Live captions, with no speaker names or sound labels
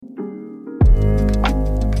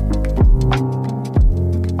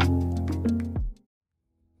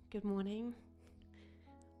Good morning.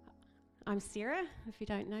 I'm Sarah, if you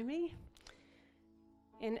don't know me.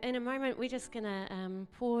 And in a moment, we're just going to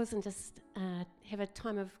pause and just have a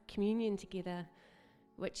time of communion together,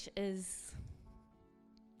 which is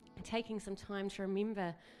taking some time to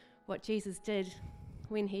remember what Jesus did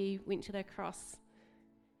when he went to the cross.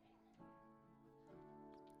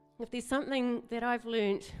 If there's something that I've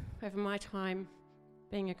learnt over my time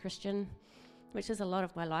being a Christian, which is a lot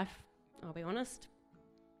of my life, I'll be honest,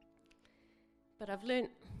 but I've learnt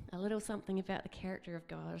a little something about the character of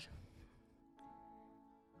God.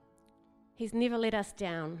 He's never let us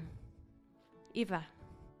down, ever.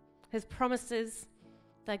 His promises,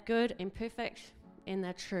 they're good and perfect, and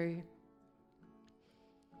they're true.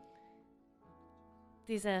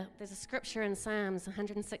 There's a scripture in Psalms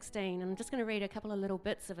 116, and I'm just going to read a couple of little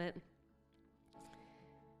bits of it.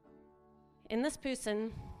 And this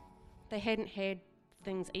person, they hadn't had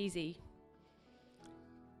things easy,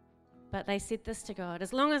 but they said this to God: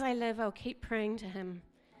 as long as I live, I'll keep praying to him,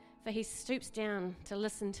 for he stoops down to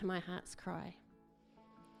listen to my heart's cry.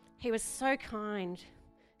 He was so kind,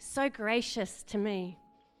 so gracious to me.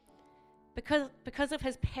 Because of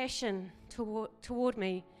his passion toward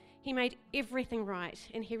me, he made everything right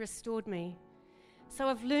and he restored me. So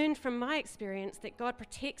I've learned from my experience that God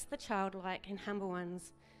protects the childlike and humble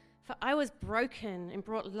ones. For I was broken and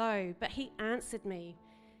brought low, but he answered me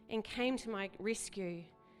and came to my rescue.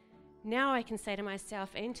 Now I can say to myself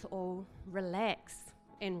and to all, relax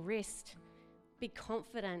and rest, be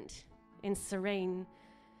confident and serene,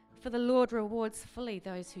 for the Lord rewards fully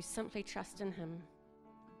those who simply trust in him.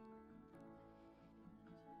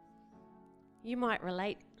 You might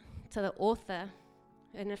relate to the author,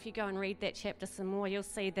 and if you go and read that chapter some more, you'll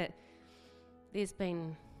see that there's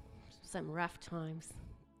been some rough times,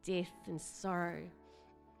 death and sorrow.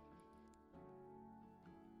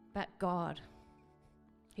 But God,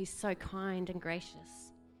 he's so kind and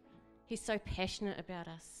gracious. He's so passionate about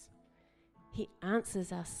us. He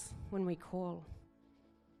answers us when we call.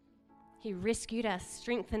 He rescued us,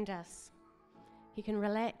 strengthened us. He can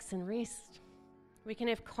relax and rest. We can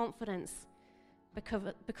have confidence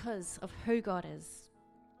because of who God is.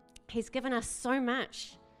 He's given us so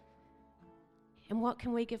much. And what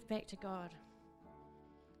can we give back to God?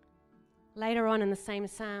 Later on in the same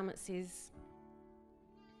psalm, it says,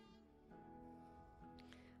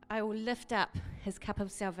 I will lift up his cup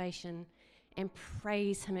of salvation and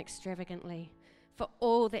praise him extravagantly for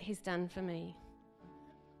all that he's done for me.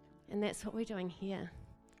 And that's what we're doing here.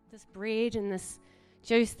 This bread and this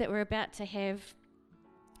juice that we're about to have,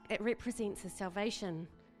 it represents his salvation,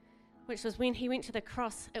 which was when he went to the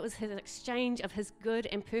cross. It was his exchange of his good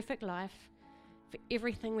and perfect life for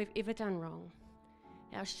everything we've ever done wrong,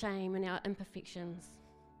 our shame and our imperfections.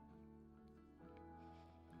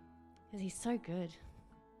 Because he's so good.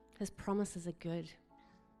 His promises are good.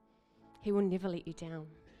 He will never let you down.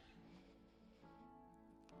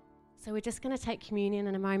 So we're just going to take communion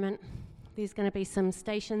in a moment. There's going to be some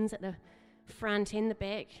stations at the front and the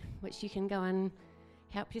back, which you can go and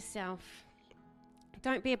help yourself.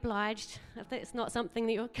 Don't be obliged. If that's not something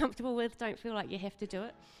that you're comfortable with, don't feel like you have to do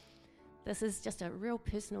it. This is just a real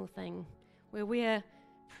personal thing where we're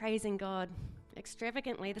praising God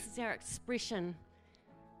extravagantly. This is our expression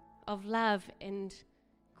of love and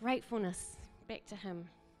gratefulness back to him.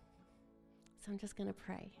 So I'm just going to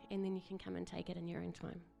pray, and then you can come and take it in your own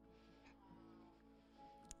time.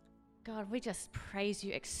 God, we just praise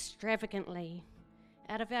you extravagantly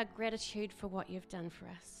out of our gratitude for what you've done for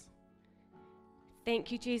us.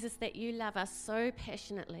 Thank you, Jesus, that you love us so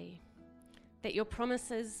passionately, that your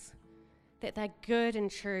promises, that they're good and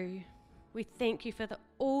true. We thank you for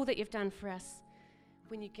all that you've done for us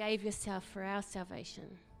when you gave yourself for our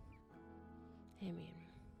salvation. Amen.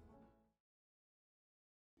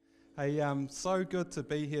 Hey, so good to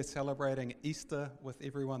be here celebrating Easter with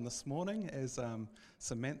everyone this morning. As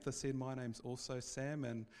Samantha said, my name's also Sam,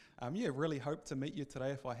 and really hope to meet you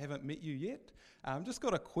today if I haven't met you yet. Just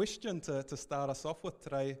got a question to start us off with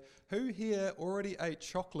today. Who here already ate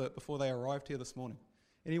chocolate before they arrived here this morning?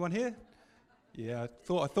 Anyone here? Yeah,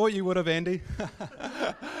 I thought you would have, Andy.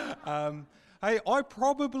 Hey, I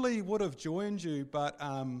probably would have joined you, but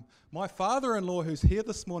my father-in-law, who's here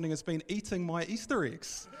this morning, has been eating my Easter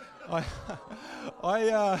eggs. I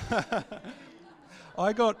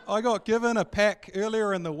got given a pack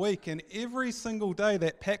earlier in the week, and every single day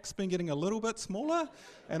that pack's been getting a little bit smaller,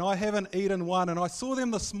 and I haven't eaten one. And I saw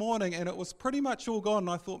them this morning, and it was pretty much all gone. And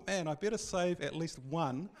I thought, man, I better save at least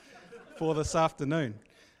one for this afternoon.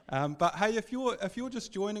 But hey, if you're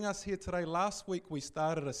just joining us here today, last week we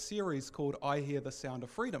started a series called I Hear the Sound of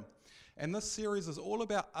Freedom. And this series is all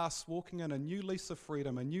about us walking in a new lease of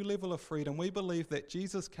freedom, a new level of freedom. We believe that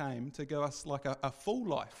Jesus came to give us like a full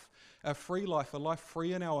life, a free life, a life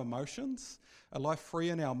free in our emotions, a life free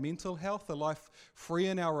in our mental health, a life free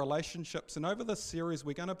in our relationships. And over this series,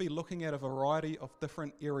 we're going to be looking at a variety of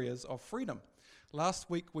different areas of freedom. Last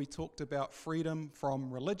week we talked about freedom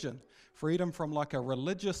from religion, freedom from like a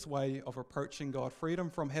religious way of approaching God, freedom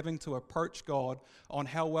from having to approach God on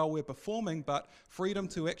how well we're performing, but freedom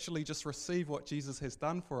to actually just receive what Jesus has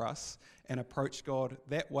done for us and approach God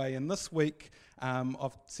that way. And this week,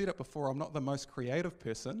 I've said it before, I'm not the most creative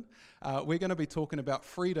person. We're going to be talking about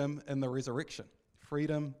freedom in the resurrection,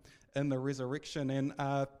 freedom in the resurrection.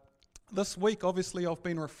 And this week, obviously, I've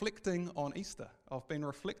been reflecting on Easter.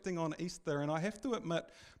 And I have to admit,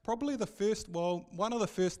 probably one of the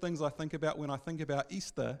first things I think about when I think about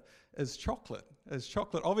Easter is chocolate.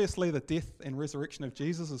 Obviously, the death and resurrection of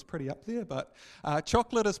Jesus is pretty up there, but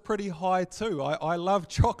chocolate is pretty high too. I love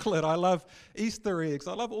chocolate. I love Easter eggs.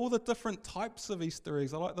 I love all the different types of Easter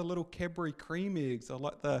eggs. I like the little Cadbury cream eggs. I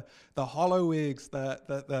like the hollow eggs,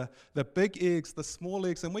 the big eggs, the small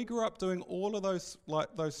eggs. And we grew up doing all of those, like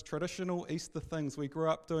those traditional Easter things. We grew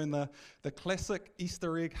up doing the classic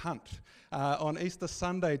Easter egg hunt. On Easter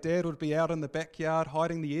Sunday, Dad would be out in the backyard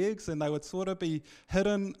hiding the eggs, and they would sort of be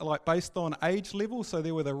hidden like based on age level. So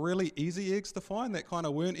there were the really easy eggs to find that kind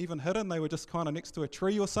of weren't even hidden. They were just kind of next to a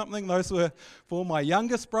tree or something. Those were for my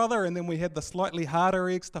youngest brother. And then we had the slightly harder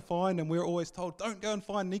eggs to find, and we were always told, don't go and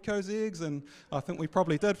find Nico's eggs. And I think we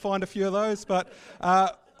probably did find a few of those. But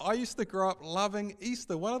I used to grow up loving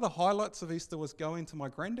Easter. One of the highlights of Easter was going to my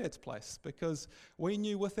granddad's place, because we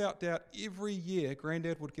knew without doubt every year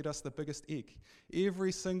Granddad would get us the biggest egg.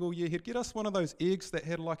 Every single year he'd get us one of those eggs that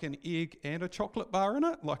had like an egg and a chocolate bar in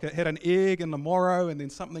it. Like it had an egg and the morrow and then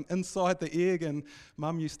something inside the egg, and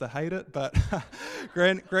Mum used to hate it, but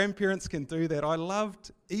grandparents can do that. I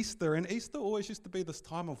loved Easter, and Easter always used to be this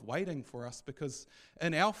time of waiting for us, because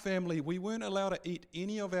in our family we weren't allowed to eat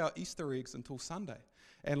any of our Easter eggs until Sunday.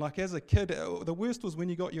 And like as a kid, the worst was when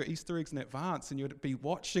you got your Easter eggs in advance and you'd be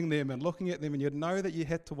watching them and looking at them and you'd know that you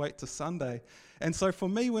had to wait to Sunday. And so for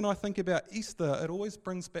me, when I think about Easter, it always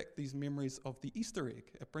brings back these memories of the Easter egg.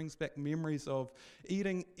 It brings back memories of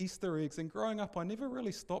eating Easter eggs. And growing up, I never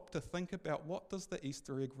really stopped to think about what does the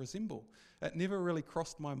Easter egg resemble. It never really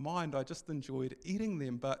crossed my mind. I just enjoyed eating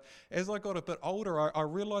them. But as I got a bit older, I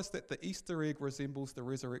realized that the Easter egg resembles the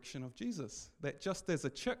resurrection of Jesus. That just as a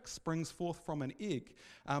chick springs forth from an egg,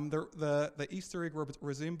 the Easter egg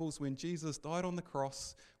resembles when Jesus died on the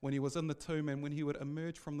cross, when he was in the tomb, and when he would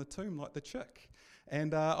emerge from the tomb like the chick.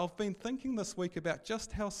 And I've been thinking this week about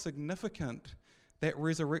just how significant that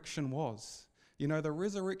resurrection was. You know, the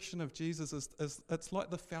resurrection of Jesus it's like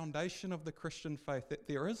the foundation of the Christian faith, that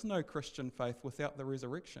there is no Christian faith without the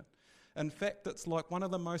resurrection. In fact, it's like one of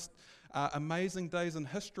the most amazing days in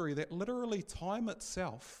history, that literally time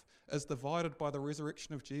itself is divided by the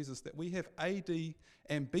resurrection of Jesus, that we have AD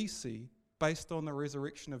and BC based on the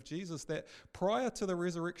resurrection of Jesus, that prior to the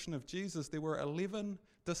resurrection of Jesus, there were 11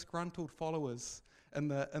 disgruntled followers in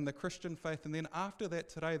the Christian faith. And then after that,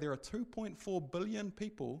 today, there are 2.4 billion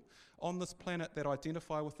people on this planet that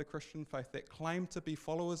identify with the Christian faith, that claim to be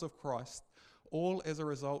followers of Christ, all as a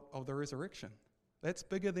result of the resurrection. That's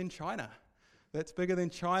bigger than China. That's bigger than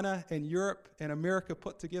China and Europe and America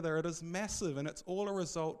put together. It is massive, and it's all a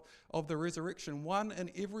result of the resurrection. 1 in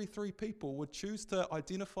every 3 people would choose to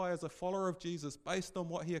identify as a follower of Jesus based on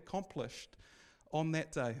what he accomplished on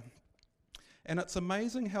that day. And it's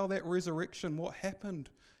amazing how that resurrection, what happened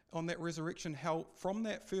on that resurrection, how from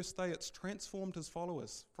that first day it's transformed his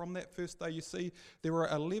followers. From that first day, you see, there were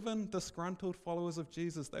 11 disgruntled followers of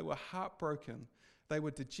Jesus. They were heartbroken. They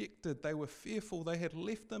were dejected, they were fearful, they had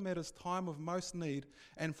left him at his time of most need.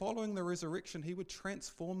 And following the resurrection, he would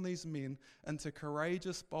transform these men into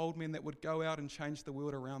courageous, bold men that would go out and change the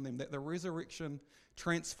world around them. That the resurrection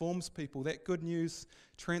transforms people, that good news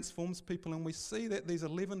transforms people. And we see that these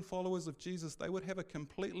 11 followers of Jesus, they would have a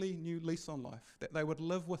completely new lease on life, that they would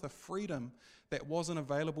live with a freedom that wasn't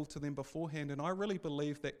available to them beforehand. And I really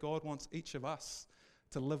believe that God wants each of us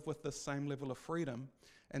to live with this same level of freedom.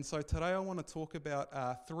 And so today I want to talk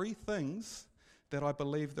about 3 things that I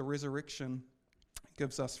believe the resurrection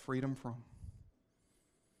gives us freedom from.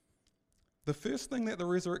 The first thing that the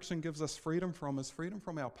resurrection gives us freedom from is freedom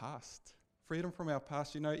from our past. Freedom from our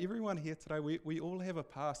past. You know, everyone here today, we all have a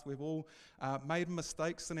past. We've all made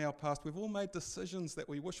mistakes in our past. We've all made decisions that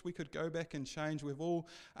we wish we could go back and change. We've all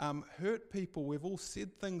hurt people. We've all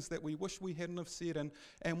said things that we wish we hadn't have said.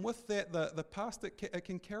 And with that, the past, it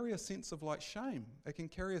can carry a sense of like shame. It can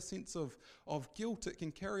carry a sense of guilt. It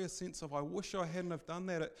can carry a sense of, I wish I hadn't have done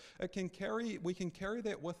that. We can carry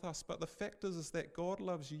that with us. But the fact is that God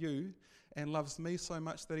loves you and loves me so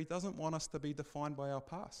much that he doesn't want us to be defined by our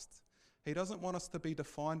past. He doesn't want us to be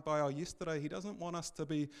defined by our yesterday. He doesn't want us to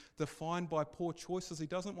be defined by poor choices. He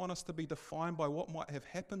doesn't want us to be defined by what might have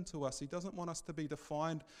happened to us. He doesn't want us to be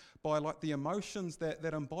defined by like the emotions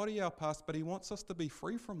that embody our past, but he wants us to be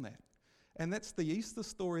free from that. And that's the Easter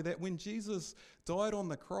story, that when Jesus died on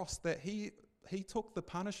the cross, that he took the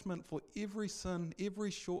punishment for every sin,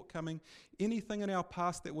 every shortcoming, anything in our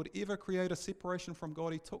past that would ever create a separation from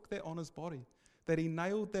God. He took that on his body. That he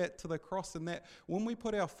nailed that to the cross, and that when we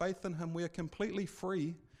put our faith in him, we are completely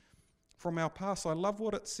free from our past. I love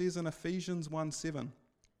what it says in Ephesians 1:7.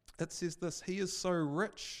 It says this: he is so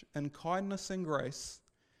rich in kindness and grace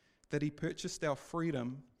that he purchased our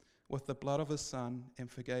freedom with the blood of his Son and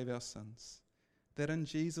forgave our sins. That in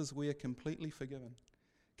Jesus we are completely forgiven.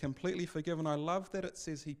 Completely forgiven. I love that it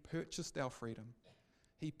says he purchased our freedom.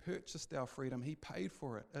 He purchased our freedom. He paid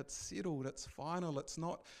for it. It's settled. It's final. It's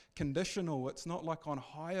not conditional. It's not like on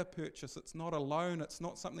hire purchase. It's not a loan. It's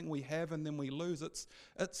not something we have and then we lose. It's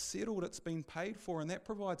settled. It's been paid for, and that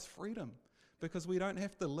provides freedom because we don't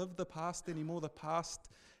have to live the past anymore. The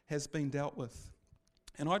past has been dealt with.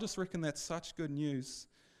 And I just reckon that's such good news.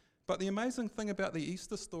 But the amazing thing about the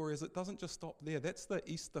Easter story is it doesn't just stop there. That's the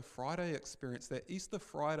Easter Friday experience. That Easter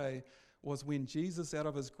Friday was when Jesus, out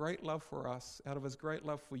of his great love for us, out of his great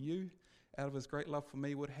love for you, out of his great love for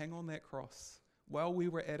me, would hang on that cross. While we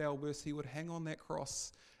were at our worst, he would hang on that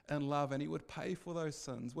cross in love, and he would pay for those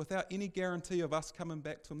sins without any guarantee of us coming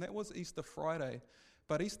back to him. That was Easter Friday.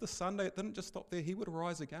 But Easter Sunday, it didn't just stop there. He would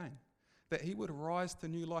rise again. That he would rise to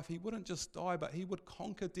new life. He wouldn't just die, but he would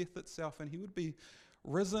conquer death itself, and he would be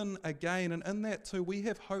risen again. And in that too, we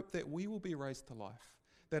have hope that we will be raised to life.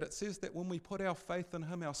 That it says that when we put our faith in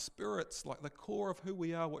him, our spirits, like the core of who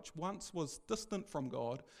we are, which once was distant from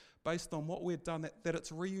God, based on what we've done, that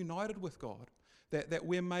it's reunited with God. That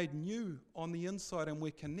we're made new on the inside and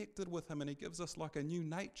we're connected with him, and he gives us like a new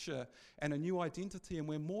nature and a new identity, and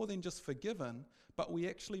we're more than just forgiven, but we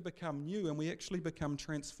actually become new and we actually become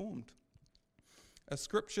transformed. A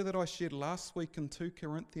scripture that I shared last week in 2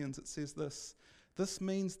 Corinthians, it says this: this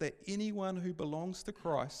means that anyone who belongs to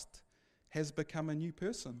Christ has become a new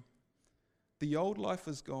person. The old life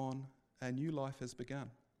is gone, a new life has begun.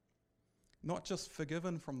 Not just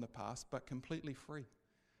forgiven from the past, but completely free.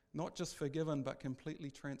 Not just forgiven, but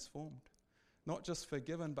completely transformed. Not just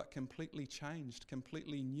forgiven, but completely changed,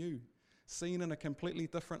 completely new. Seen in a completely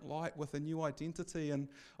different light with a new identity. And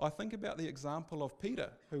I think about the example of Peter,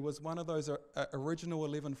 who was one of those original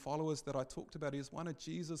 11 followers that I talked about. He was one of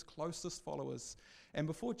Jesus' closest followers. And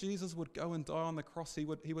before Jesus would go and die on the cross, he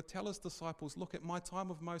would tell his disciples, look, at my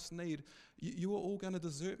time of most need, you are all going to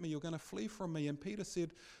desert me. You're going to flee from me. And Peter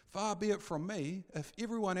said, far be it from me. If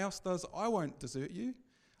everyone else does, I won't desert you.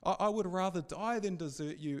 I would rather die than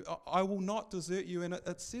desert you. I will not desert you. And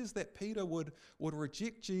it says that Peter would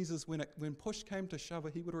reject Jesus when push came to shove.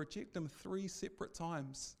 He would reject him 3 separate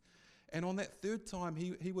times. And on that third time,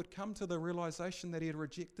 he would come to the realization that he had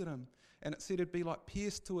rejected him. And it said it'd be like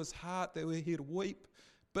pierced to his heart, that he'd weep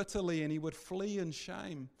bitterly and he would flee in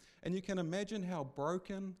shame. And you can imagine how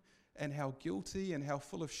broken and how guilty and how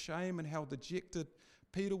full of shame and how dejected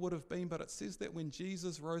Peter would have been. But it says that when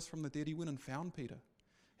Jesus rose from the dead, he went and found Peter.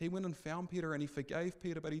 He went and found Peter and he forgave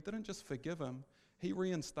Peter, but he didn't just forgive him, he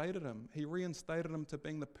reinstated him. He reinstated him to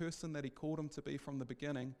being the person that he called him to be from the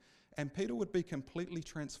beginning. And Peter would be completely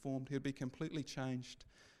transformed. He'd be completely changed.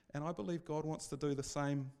 And I believe God wants to do the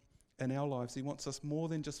same in our lives. He wants us more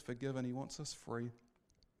than just forgiven. He wants us free.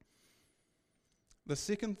 The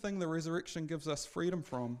second thing the resurrection gives us freedom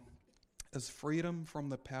from is freedom from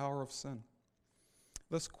the power of sin.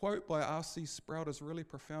 This quote by R.C. Sprout is really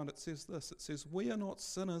profound. It says this: it says, we are not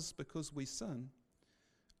sinners because we sin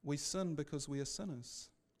because we are sinners.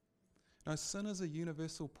 Now, sin is a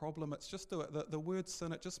universal problem. It's just the word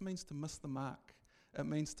sin, it just means to miss the mark. It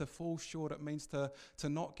means to fall short. It means to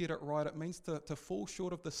not get it right. It means to fall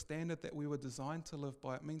short of the standard that we were designed to live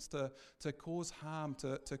by. It means to cause harm,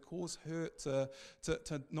 to cause hurt, to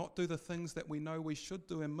not do the things that we know we should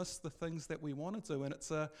do and miss the things that we want to do. And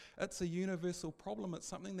it's a universal problem. It's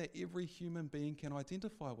something that every human being can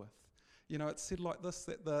identify with. You know, it's said like this,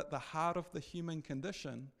 that the heart of the human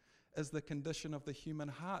condition is the condition of the human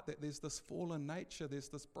heart, that there's this fallen nature, there's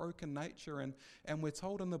this broken nature, and we're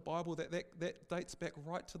told in the Bible that dates back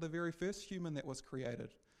right to the very first human that was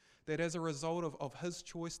created. That as a result of his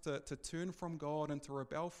choice to turn from God and to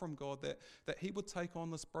rebel from God, that he would take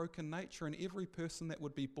on this broken nature, and every person that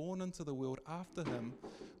would be born into the world after him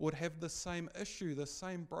would have the same issue, the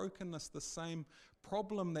same brokenness, the same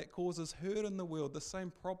problem that causes hurt in the world, the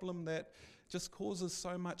same problem that just causes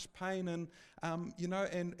so much pain. And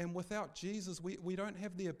and without Jesus, we don't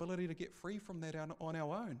have the ability to get free from that on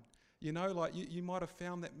our own. Like you might have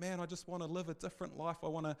found that, man, I just want to live a different life. I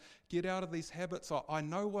want to get out of these habits. I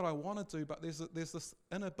know what I want to do, but there's this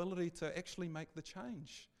inability to actually make the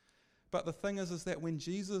change. But the thing is that when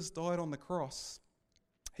Jesus died on the cross,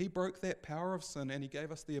 he broke that power of sin and he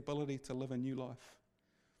gave us the ability to live a new life.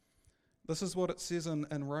 This is what it says in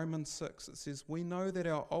Romans 6. It says, we know that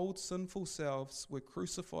our old sinful selves were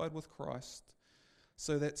crucified with Christ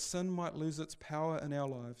so that sin might lose its power in our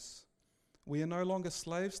lives. We are no longer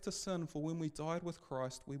slaves to sin, for when we died with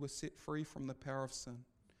Christ, we were set free from the power of sin.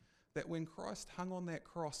 That when Christ hung on that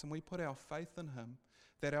cross and we put our faith in him,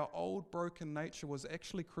 that our old broken nature was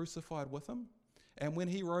actually crucified with him. And when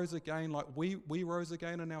he rose again, like we rose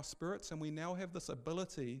again in our spirits, and we now have this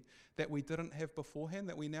ability that we didn't have beforehand,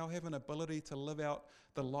 that we now have an ability to live out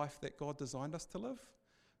the life that God designed us to live,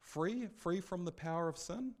 free from the power of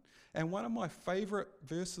sin. And one of my favorite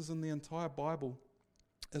verses in the entire Bible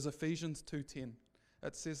is Ephesians 2:10.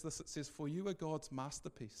 It says this, it says, for you are God's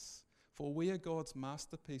masterpiece. For we are God's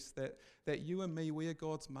masterpiece, that you and me, we are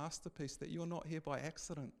God's masterpiece, that you are not here by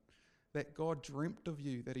accident, that God dreamt of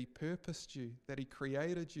you, that he purposed you, that he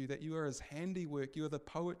created you, that you are his handiwork, you are the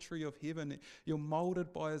poetry of heaven, you're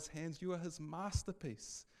molded by his hands, you are his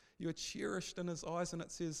masterpiece. You are cherished in his eyes, and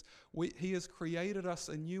it says he has created us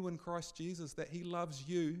anew in Christ Jesus, that he loves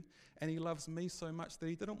you and he loves me so much that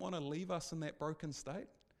he didn't want to leave us in that broken state.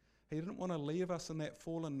 He didn't want to leave us in that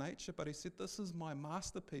fallen nature, but he said, this is my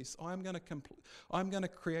masterpiece. I'm going to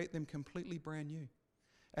create them completely brand new.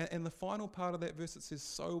 And the final part of that verse, it says,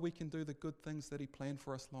 so we can do the good things that he planned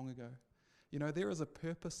for us long ago. There is a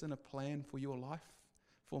purpose and a plan for your life,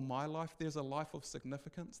 for my life. There's a life of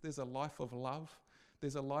significance. There's a life of love.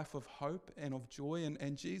 There's a life of hope and of joy.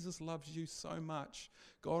 And Jesus loves you so much.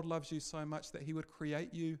 God loves you so much that he would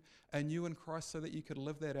create you anew in Christ so that you could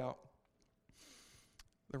live that out.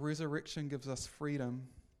 The resurrection gives us freedom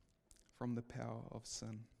from the power of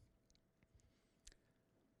sin.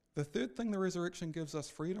 The third thing the resurrection gives us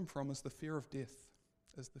freedom from is the fear of death.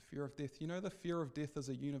 The fear of death is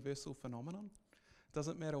a universal phenomenon. It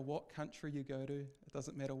doesn't matter what country you go to. It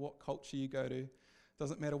doesn't matter what culture you go to. It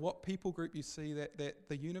doesn't matter what people group you see, that the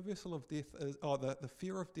the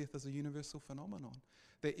fear of death is a universal phenomenon.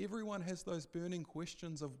 That everyone has those burning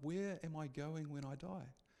questions of, where am I going when I die?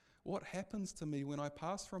 What happens to me when I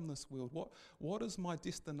pass from this world? What is my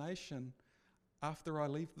destination after I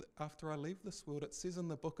leave this world? It says in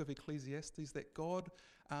the book of Ecclesiastes that God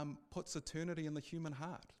puts eternity in the human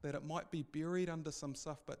heart, that it might be buried under some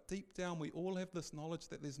stuff, but deep down we all have this knowledge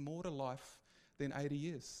that there's more to life than 80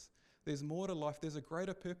 years. There's more to life. There's a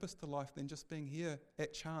greater purpose to life than just being here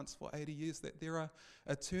at chance for 80 years, that there are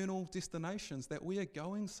eternal destinations, that we are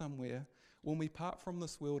going somewhere when we part from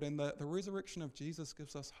this world. And the resurrection of Jesus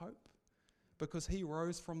gives us hope, because he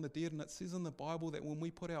rose from the dead, and it says in the Bible that when we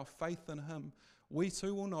put our faith in him, we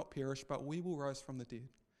too will not perish, but we will rise from the dead.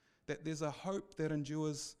 That there's a hope that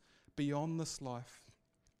endures beyond this life.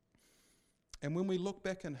 And when we look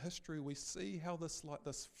back in history, we see how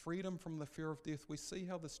this freedom from the fear of death, we see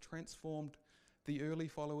how this transformed the early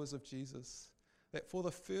followers of Jesus. That for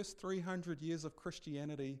the first 300 years of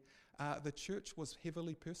Christianity, the church was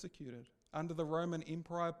heavily persecuted. Under the Roman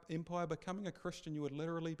Empire, becoming a Christian, you would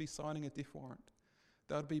literally be signing a death warrant.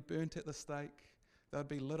 They would be burnt at the stake. They would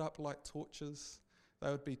be lit up like torches.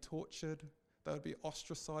 They would be tortured. They would be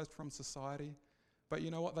ostracized from society. But you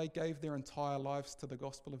know what? They gave their entire lives to the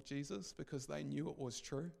gospel of Jesus because they knew it was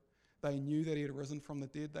true. They knew that he had risen from the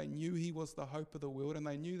dead. They knew he was the hope of the world. And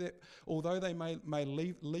they knew that although they may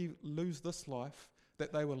lose this life,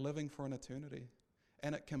 that they were living for an eternity.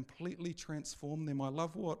 And it completely transformed them. I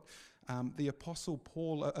love what the Apostle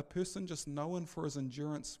Paul, a person just known for his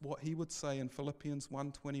endurance, what he would say in Philippians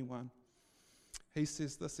 1:21. He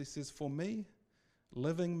says this, he says, for me,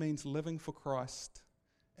 living means living for Christ,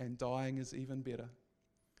 and dying is even better.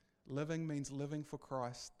 Living means living for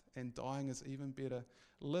Christ, and dying is even better.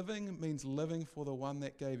 Living means living for the one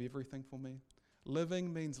that gave everything for me.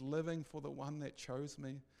 Living means living for the one that chose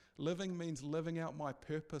me. Living means living out my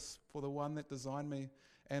purpose for the one that designed me.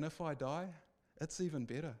 And if I die, it's even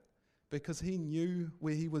better, because he knew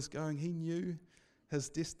where he was going. He knew his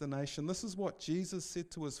destination. This is what Jesus said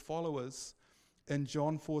to his followers in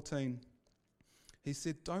John 14. He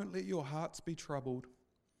said, "Don't let your hearts be troubled.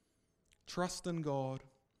 Trust in God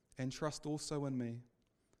and trust also in me.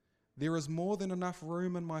 There is more than enough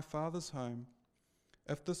room in my Father's home.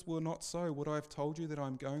 If this were not so, would I have told you that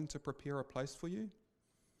I'm going to prepare a place for you?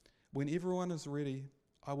 When everyone is ready,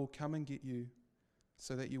 I will come and get you,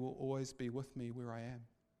 so that you will always be with me where I am."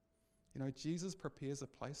 You know, Jesus prepares a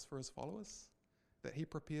place for his followers, that he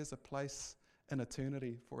prepares a place in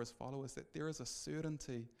eternity for his followers, that there is a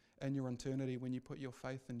certainty in your eternity when you put your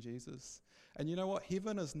faith in Jesus. And you know what?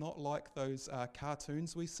 Heaven is not like those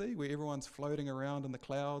cartoons we see where everyone's floating around in the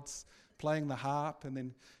clouds, playing the harp, and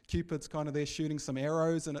then Cupid's kind of there shooting some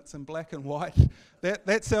arrows and it's in black and white.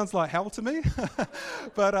 That sounds like hell to me.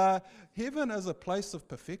 But heaven is a place of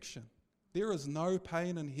perfection. There is no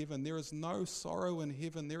pain in heaven. There is no sorrow in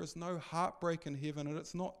heaven. There is no heartbreak in heaven. And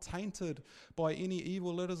it's not tainted by any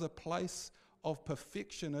evil. It is a place of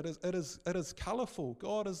perfection. It is colourful.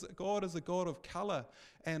 God is a God of colour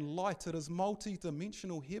and light. It is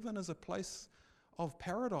multi-dimensional. Heaven is a place of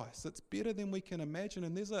paradise. It's better than we can imagine.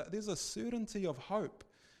 And there's a certainty of hope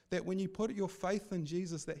that when you put your faith in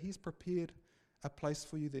Jesus, that he's prepared a place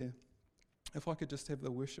for you there. If I could just have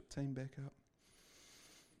the worship team back up.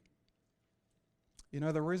 You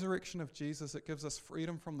know, the resurrection of Jesus, it gives us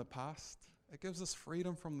freedom from the past. It gives us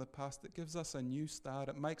freedom from the past. It gives us a new start.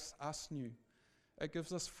 It makes us new. It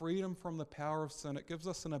gives us freedom from the power of sin. It gives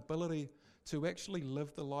us an ability to actually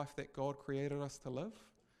live the life that God created us to live,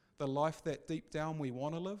 the life that deep down we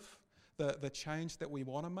want to live, the change that we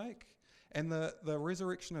want to make. And the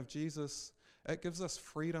resurrection of Jesus, it gives us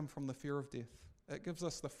freedom from the fear of death. It gives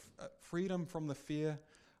us the freedom from the fear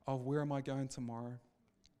of where am I going tomorrow.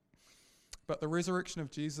 But the resurrection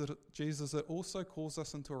of Jesus, it also calls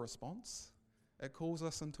us into a response. It calls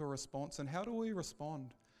us into a response. And how do we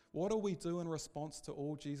respond? What do we do in response to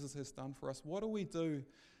all Jesus has done for us? What do we do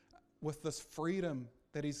with this freedom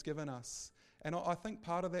that he's given us? And I think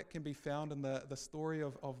part of that can be found in the story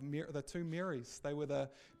of the two Marys. They were the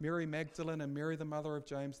Mary Magdalene and Mary, the mother of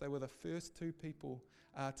James. They were the first two people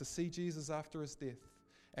to see Jesus after his death.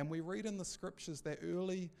 And we read in the scriptures that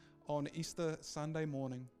early on Easter Sunday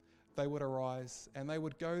morning, they would arise and they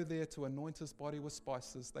would go there to anoint his body with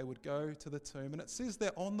spices. They would go to the tomb. And it says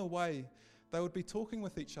that on the way, they would be talking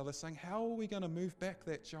with each other, saying, how are we going to move back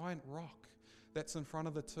that giant rock that's in front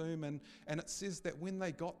of the tomb? And it says that when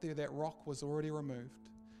they got there, that rock was already removed.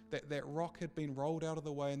 That rock had been rolled out of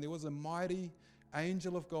the way, and there was a mighty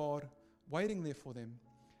angel of God waiting there for them.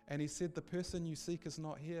 And he said, the person you seek is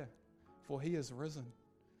not here, for he is risen.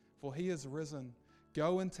 For he is risen.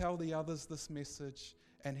 Go and tell the others this message,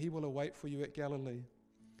 and he will await for you at Galilee.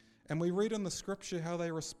 And we read in the scripture how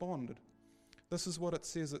they responded. This is what it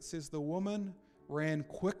says. It says, the woman ran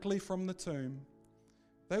quickly from the tomb.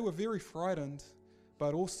 They were very frightened,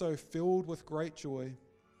 but also filled with great joy.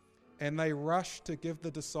 And they rushed to give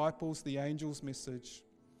the disciples the angel's message.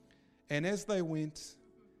 And as they went,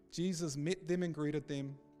 Jesus met them and greeted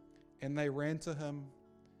them. And they ran to him,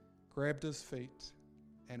 grabbed his feet,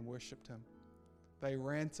 and worshipped him. They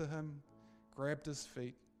ran to him, grabbed his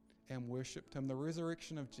feet, and worshipped him. The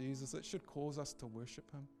resurrection of Jesus, it should cause us to worship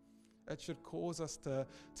him. It should cause us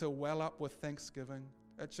to well up with thanksgiving.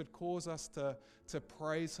 It should cause us to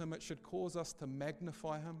praise him. It should cause us to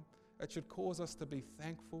magnify him. It should cause us to be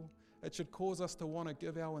thankful. It should cause us to want to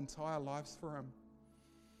give our entire lives for him.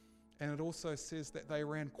 And it also says that they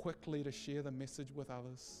ran quickly to share the message with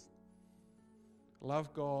others.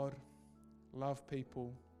 Love God, love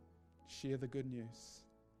people, share the good news.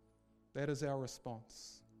 That is our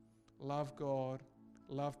response. Love God,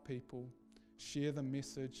 love people, share the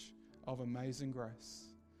message of amazing grace.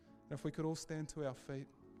 And if we could all stand to our feet.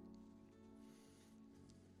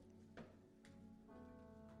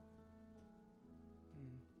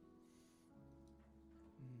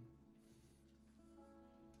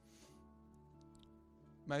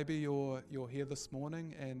 Maybe you're here this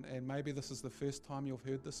morning and maybe this is the first time you've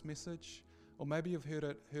heard this message, or maybe you've heard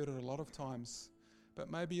it a lot of times, but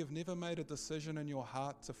maybe you've never made a decision in your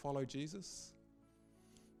heart to follow Jesus.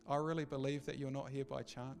 I really believe that you're not here by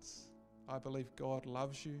chance. I believe God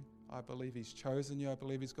loves you. I believe he's chosen you. I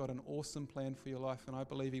believe he's got an awesome plan for your life, and I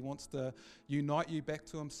believe he wants to unite you back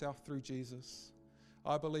to himself through Jesus.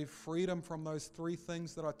 I believe freedom from those three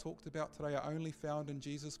things that I talked about today are only found in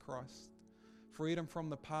Jesus Christ. Freedom from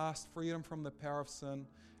the past, freedom from the power of sin,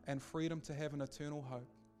 and freedom to have an eternal hope.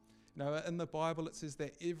 Now, in the Bible, it says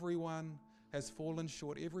that everyone has fallen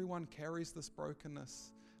short. Everyone carries this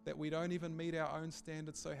brokenness, that we don't even meet our own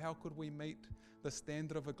standards. So how could we meet the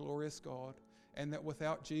standard of a glorious God? And that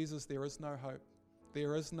without Jesus, there is no hope.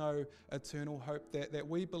 There is no eternal hope, that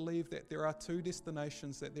we believe that there are two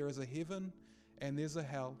destinations, that there is a heaven and there's a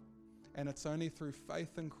hell. And it's only through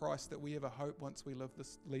faith in Christ that we have a hope once we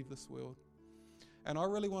leave this world. And I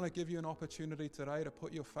really want to give you an opportunity today to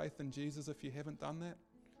put your faith in Jesus if you haven't done that.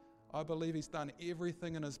 I believe He's done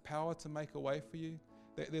everything in His power to make a way for you.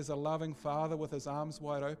 That there's a loving Father with His arms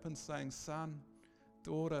wide open saying, son,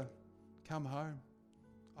 daughter, come home.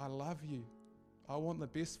 I love you. I want the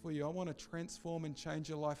best for you. I want to transform and change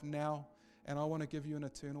your life now, and I want to give you an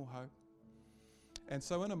eternal hope. And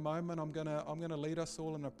so in a moment, I'm gonna lead us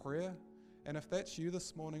all in a prayer. And if that's you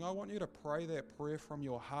this morning, I want you to pray that prayer from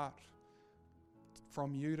your heart,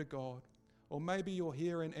 from you to God. Or maybe you're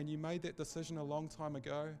here and you made that decision a long time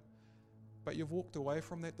ago, but you've walked away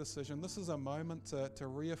from that decision. This is a moment to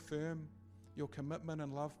reaffirm your commitment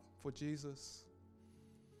and love for Jesus.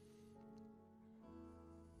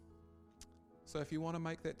 So if you want to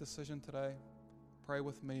make that decision today, pray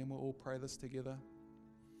with me and we'll all pray this together.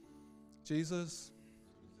 Jesus,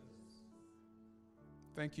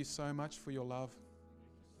 thank you so much for your love.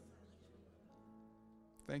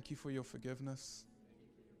 Thank you for your forgiveness.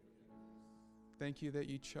 Thank you that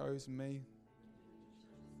you chose me.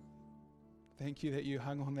 Thank you that you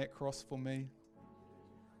hung on that cross for me.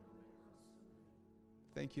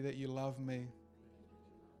 Thank you that you love me.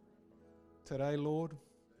 Today, Lord,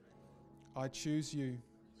 I choose you.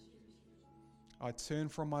 I turn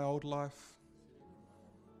from my old life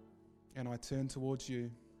and I turn towards you.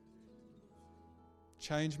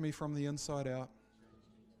 Change me from the inside out.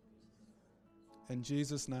 In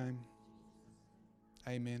Jesus' name,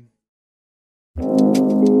 amen.